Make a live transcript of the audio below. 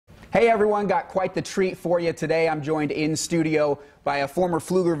Hey everyone, got quite the treat for you today. I'm joined in studio by a former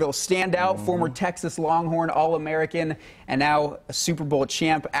Pflugerville standout, former Texas Longhorn All-American, and now a Super Bowl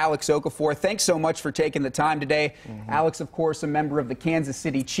champ, Alex Okafor. Thanks so much for taking the time today. Alex, of course, a member of the Kansas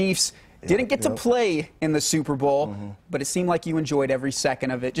City Chiefs. Didn't get to play in the Super Bowl, but it seemed like you enjoyed every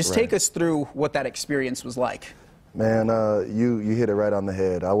second of it. Just take us through what that experience was like. Man, you hit it right on the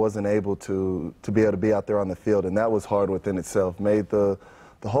head. I wasn't able to be able to be out there on the field, and that was hard within itself. Made the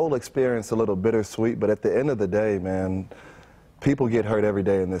whole experience a little bittersweet, but at the end of the day, man, people get hurt every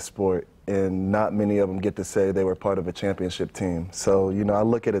day in this sport, and not many of them get to say they were part of a championship team. So, you know, I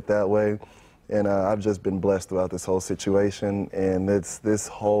look at it that way, and I've just been blessed throughout this whole situation, and this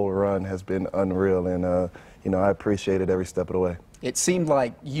whole run has been unreal, and, you know, I appreciate it every step of the way. It seemed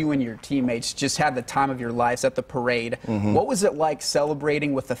like you and your teammates just had the time of your lives at the parade. What was it like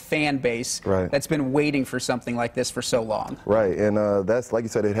celebrating with a fan base that's been waiting for something like this for so long? Right, and that's, like you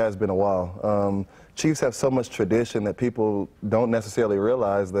said, it has been a while. Chiefs have so much tradition that people don't necessarily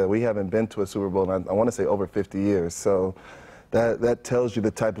realize that we haven't been to a Super Bowl in, I want to say, over 50 years. So that tells you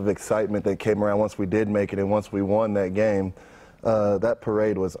the type of excitement that came around once we did make it and once we won that game. That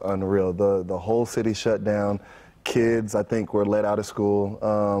parade was unreal. The whole city shut down. Kids, I think, were let out of school.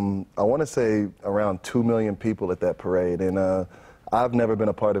 I want to say around 2 million people at that parade, and I've never been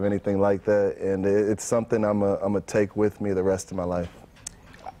a part of anything like that, and it's something I'm gonna take with me the rest of my life.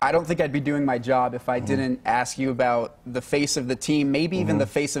 I don't think I'd be doing my job if I didn't ask you about the face of the team, maybe even the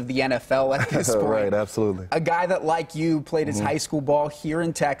face of the NFL at this point. Right, absolutely. A guy that, like you, played his high school ball here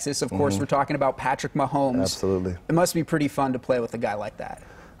in Texas. Of course, we're talking about Patrick Mahomes. Absolutely. It must be pretty fun to play with a guy like that.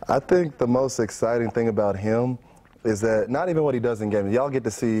 I think the most exciting thing about him is that not even what he does in games. Y'all get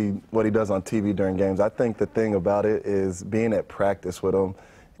to see what he does on TV during games. I think the thing about it is being at practice with him,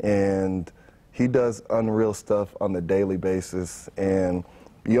 and he does unreal stuff on the daily basis, and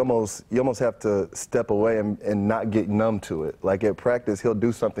you almost have to step away and not get numb to it. Like at practice, he'll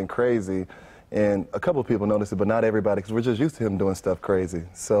do something crazy, and a couple of people notice it, but not everybody, because we're just used to him doing stuff crazy.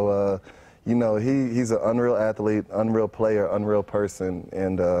 So, you know, he's an unreal athlete, unreal player, unreal person,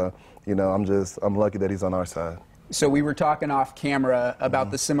 and, you know, I'm lucky that he's on our side. So we were talking off camera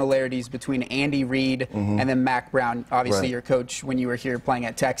about the similarities between Andy Reid and then Mac Brown, obviously your coach when you were here playing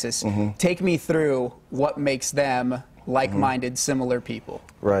at Texas. Take me through what makes them like-minded, similar people.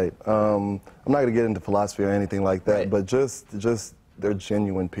 Right. I'm not going to get into philosophy or anything like that, but just they're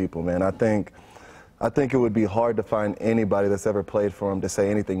genuine people, man. I think it would be hard to find anybody that's ever played for them to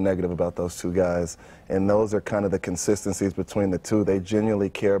say anything negative about those two guys. And those are kind of the consistencies between the two. They genuinely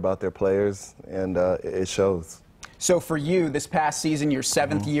care about their players, and it shows. So for you, this past season, your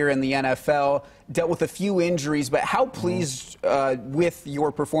 7th year in the NFL, dealt with a few injuries, but how pleased with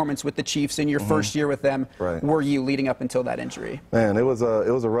your performance with the Chiefs in your first year with them were you leading up until that injury? Man, it was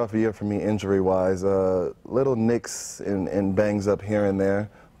a rough year for me injury-wise. Little nicks and bangs up here and there.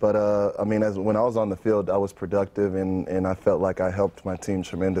 But, I mean, when I was on the field, I was productive, and I felt like I helped my team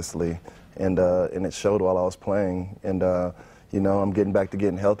tremendously. And it showed while I was playing. And, you know, I'm getting back to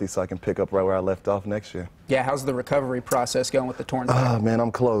getting healthy so I can pick up right where I left off next year. Yeah, how's the recovery process going with the torn leg? Man,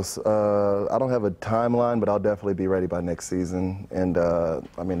 I'm close. I don't have a timeline, but I'll definitely be ready by next season. And,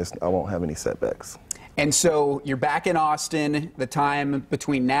 I mean, I won't have any setbacks. And so you're back in Austin, the time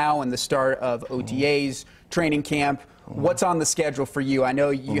between now and the start of OTAs, training camp. What's on the schedule for you? I know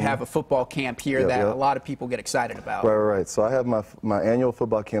you have a football camp here that a lot of people get excited about. Right. So I have my annual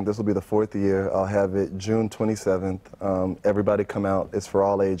football camp. This will be the 4th year. I'll have it June 27th. Everybody come out. It's for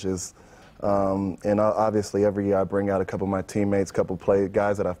all ages. And obviously every year I bring out a couple of my teammates, a couple of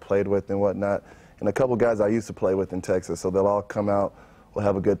guys that I've played with and whatnot, and a couple of guys I used to play with in Texas. So they'll all come out. We'll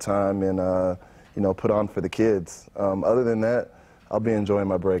have a good time and, you know, put on for the kids. Other than that, I'll be enjoying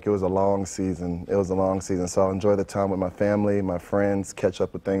my break. It was a long season. So I'll enjoy the time with my family, my friends, catch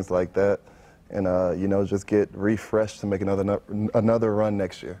up with things like that, and you know, just get refreshed to make another run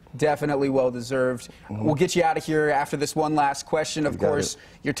next year. Definitely well-deserved. We'll get you out of here after this one last question. Of course,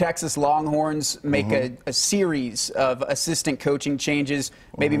 your Texas Longhorns make a series of assistant coaching changes,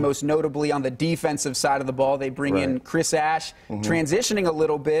 maybe most notably on the defensive side of the ball. They bring in Chris Ash, transitioning a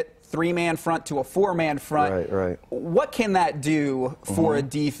little bit, 3-man front to a 4-man front. What can that do for a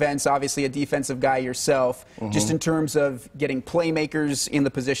defense, obviously a defensive guy yourself, just in terms of getting playmakers in the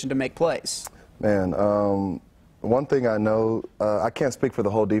position to make plays? Man, one thing I know, I can't speak for the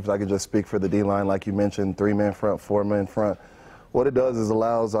whole defense. I can just speak for the D-line, like you mentioned, 3-man front, 4-man front. What it does is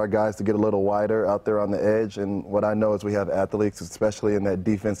allows our guys to get a little wider out there on the edge, and what I know is we have athletes, especially in that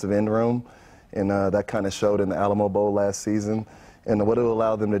defensive end room, and that kind of showed in the Alamo Bowl last season. And what it'll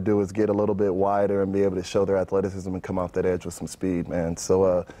allow them to do is get a little bit wider and be able to show their athleticism and come off that edge with some speed, man.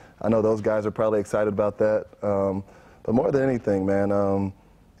 So I know those guys are probably excited about that. But more than anything, man,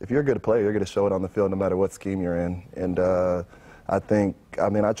 if you're a good player, you're going to show it on the field no matter what scheme you're in. And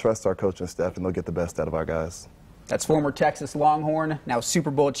I trust our coaching staff, and they'll get the best out of our guys. That's former Texas Longhorn, now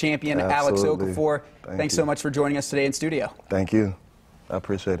Super Bowl champion, Absolutely. Alex Okafor. Thanks you so much for joining us today in studio. Thank you. I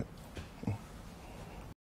appreciate it.